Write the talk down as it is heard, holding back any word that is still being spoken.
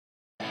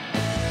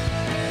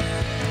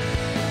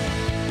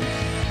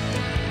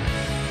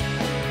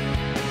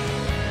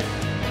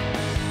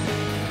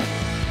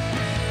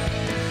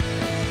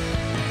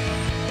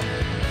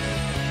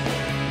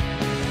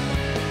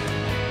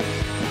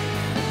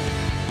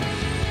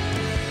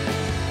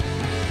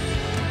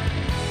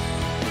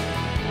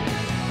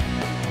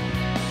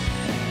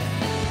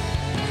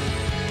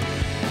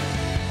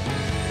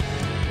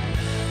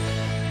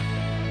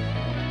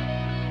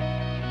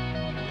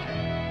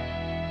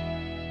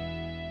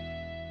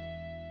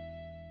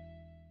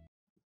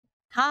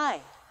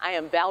Hi, I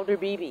am Valder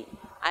Beebe.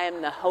 I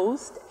am the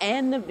host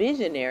and the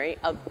visionary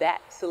of That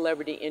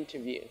Celebrity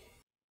Interview.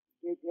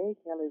 Good day,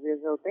 Kelly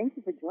Rizzo. Thank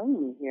you for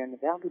joining me here in the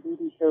Valder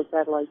Beebe Show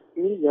Satellite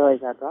Studio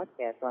as I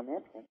broadcast on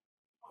that.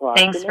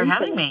 Thanks for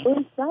having me.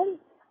 I'm so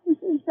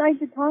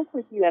excited to talk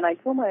with you. And I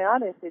told my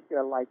audience that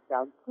you're a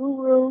lifestyle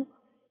guru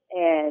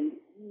and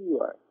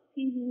you're a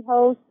TV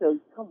host, so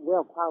you come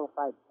well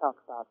qualified to talk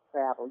about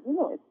travel. You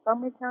know, it's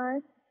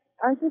summertime.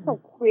 Are there some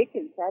quick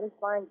and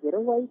satisfying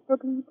getaways for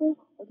people,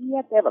 or do you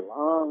have to have a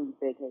long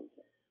vacation?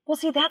 Well,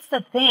 see, that's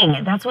the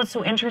thing. That's what's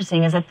so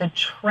interesting is that the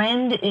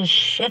trend is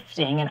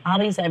shifting, and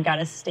obviously I've got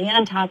to stay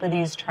on top of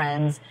these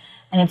trends,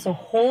 and it's a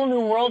whole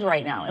new world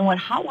right now. And what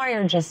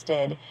Hotwire just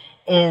did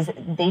is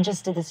they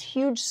just did this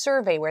huge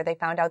survey where they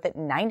found out that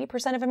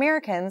 90% of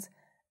Americans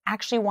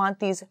actually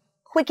want these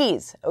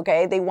quickies,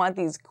 okay? They want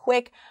these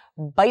quick,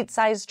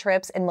 bite-sized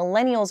trips, and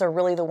millennials are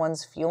really the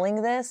ones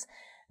fueling this.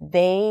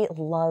 They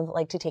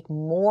like to take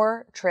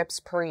more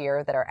trips per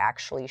year that are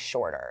actually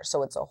shorter.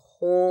 So it's a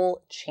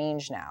whole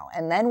change now.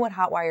 And then what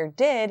Hotwire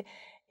did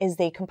is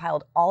they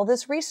compiled all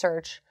this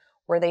research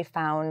where they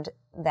found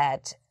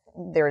that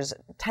there's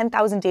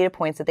 10,000 data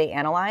points that they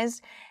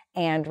analyzed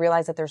and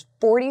realized that there's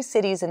 40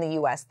 cities in the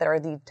US that are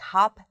the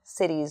top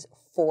cities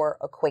for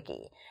a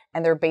quickie.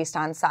 And they're based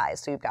on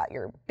size. So you've got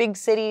your big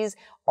cities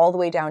all the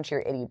way down to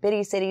your itty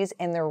bitty cities,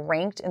 and they're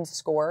ranked and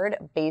scored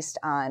based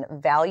on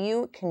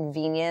value,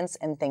 convenience,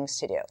 and things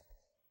to do.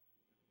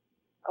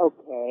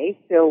 Okay,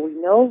 so we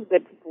know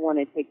that people want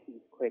to take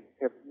these quick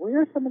trips.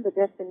 Where are some of the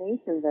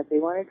destinations that they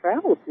want to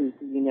travel to?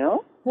 Do you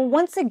know? Well,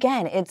 once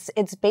again,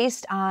 it's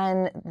based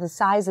on the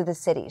size of the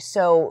city.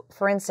 So,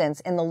 for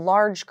instance, in the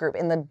large group,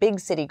 in the big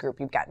city group,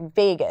 you've got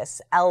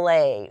Vegas,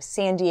 LA,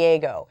 San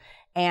Diego.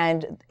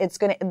 And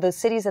the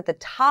cities at the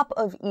top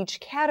of each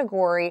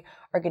category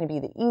are going to be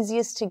the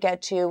easiest to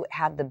get to,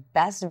 have the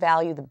best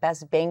value, the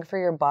best bang for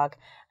your buck,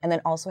 and then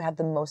also have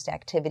the most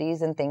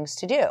activities and things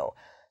to do.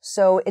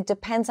 So it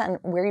depends on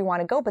where you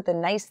want to go. But the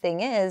nice thing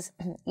is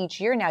each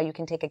year now you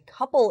can take a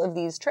couple of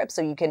these trips.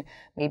 So you can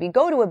maybe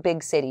go to a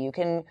big city. You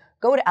can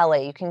go to LA.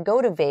 You can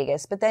go to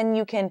Vegas. But then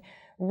you can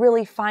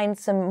really find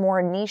some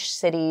more niche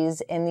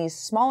cities in these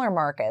smaller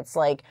markets,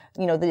 like,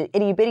 you know, the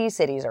itty bitty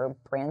cities are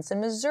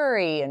Branson,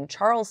 Missouri, and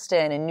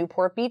Charleston, and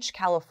Newport Beach,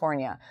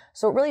 California.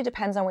 So it really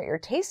depends on what your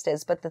taste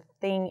is. But the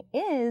thing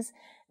is,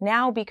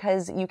 now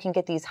because you can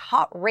get these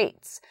hot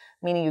rates,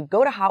 meaning you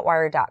go to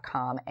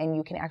hotwire.com and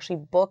you can actually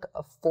book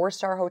a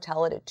 4-star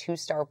hotel at a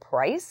 2-star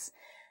price,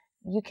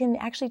 you can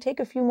actually take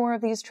a few more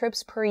of these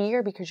trips per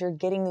year because you're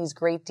getting these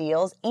great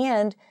deals,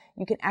 and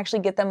you can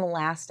actually get them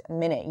last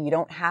minute. You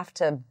don't have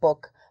to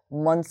book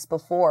months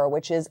before,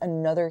 which is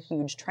another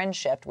huge trend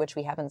shift, which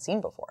we haven't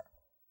seen before.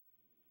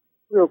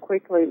 Real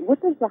quickly,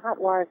 what does the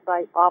Hotwire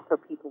site offer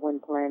people when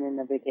planning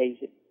a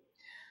vacation?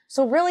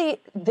 So really,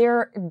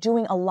 they're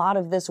doing a lot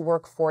of this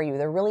work for you.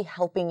 They're really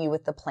helping you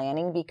with the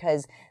planning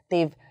because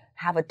they've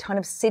have a ton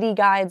of city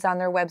guides on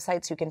their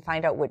website so you can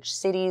find out which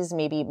cities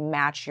maybe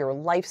match your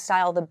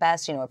lifestyle the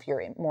best. You know, if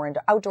you're more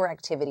into outdoor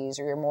activities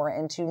or you're more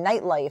into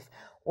nightlife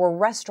or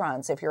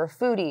restaurants, if you're a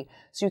foodie.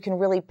 So you can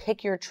really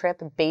pick your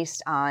trip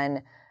based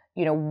on,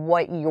 you know,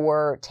 what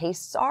your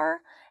tastes are.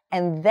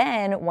 And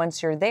then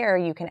once you're there,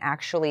 you can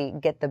actually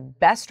get the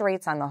best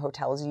rates on the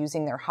hotels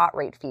using their hot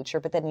rate feature.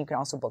 But then you can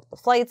also book the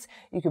flights,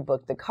 you can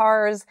book the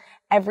cars,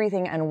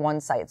 everything on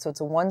one site. So it's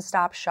a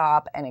one-stop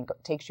shop, and it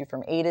takes you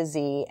from A to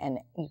Z, and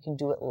you can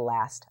do it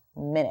last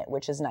minute,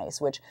 which is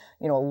nice, which,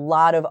 you know, a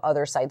lot of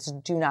other sites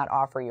do not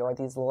offer you, are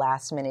these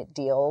last minute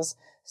deals.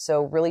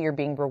 So really you're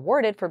being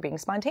rewarded for being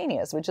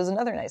spontaneous, which is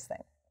another nice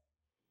thing.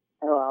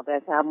 Oh, well,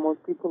 that's how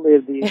most people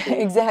live these days.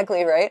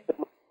 Exactly, right?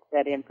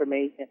 That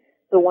information.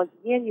 So once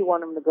again, you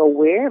want them to go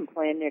where and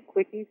plan their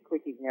quickies?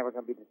 Quickies never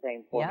going to be the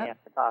same for me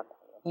after talking.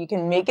 You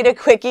can make it a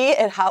quickie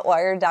at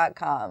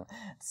hotwire.com.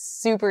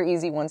 Super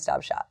easy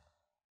one-stop shop.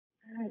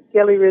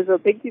 Kelly Rizzo,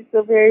 thank you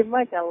so very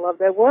much. I love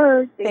that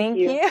word. Thank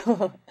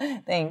you.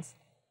 Thanks.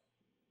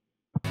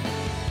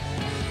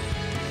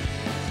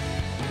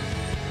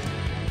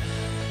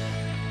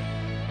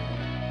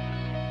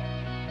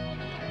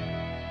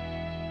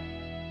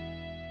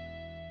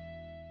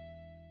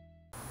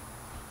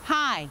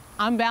 Hi,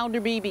 I'm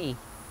Valder Beebe.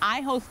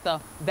 I host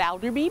the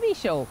Valder Beebe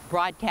Show,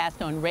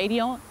 broadcast on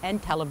radio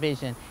and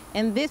television.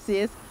 And this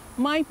is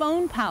my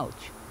phone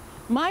pouch.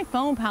 My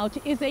phone pouch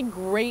is a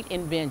great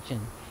invention.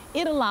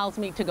 It allows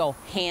me to go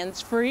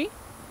hands-free,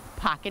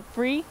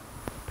 pocket-free,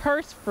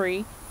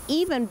 purse-free,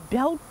 even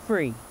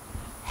belt-free.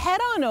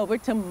 Head on over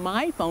to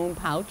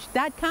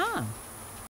myphonepouch.com.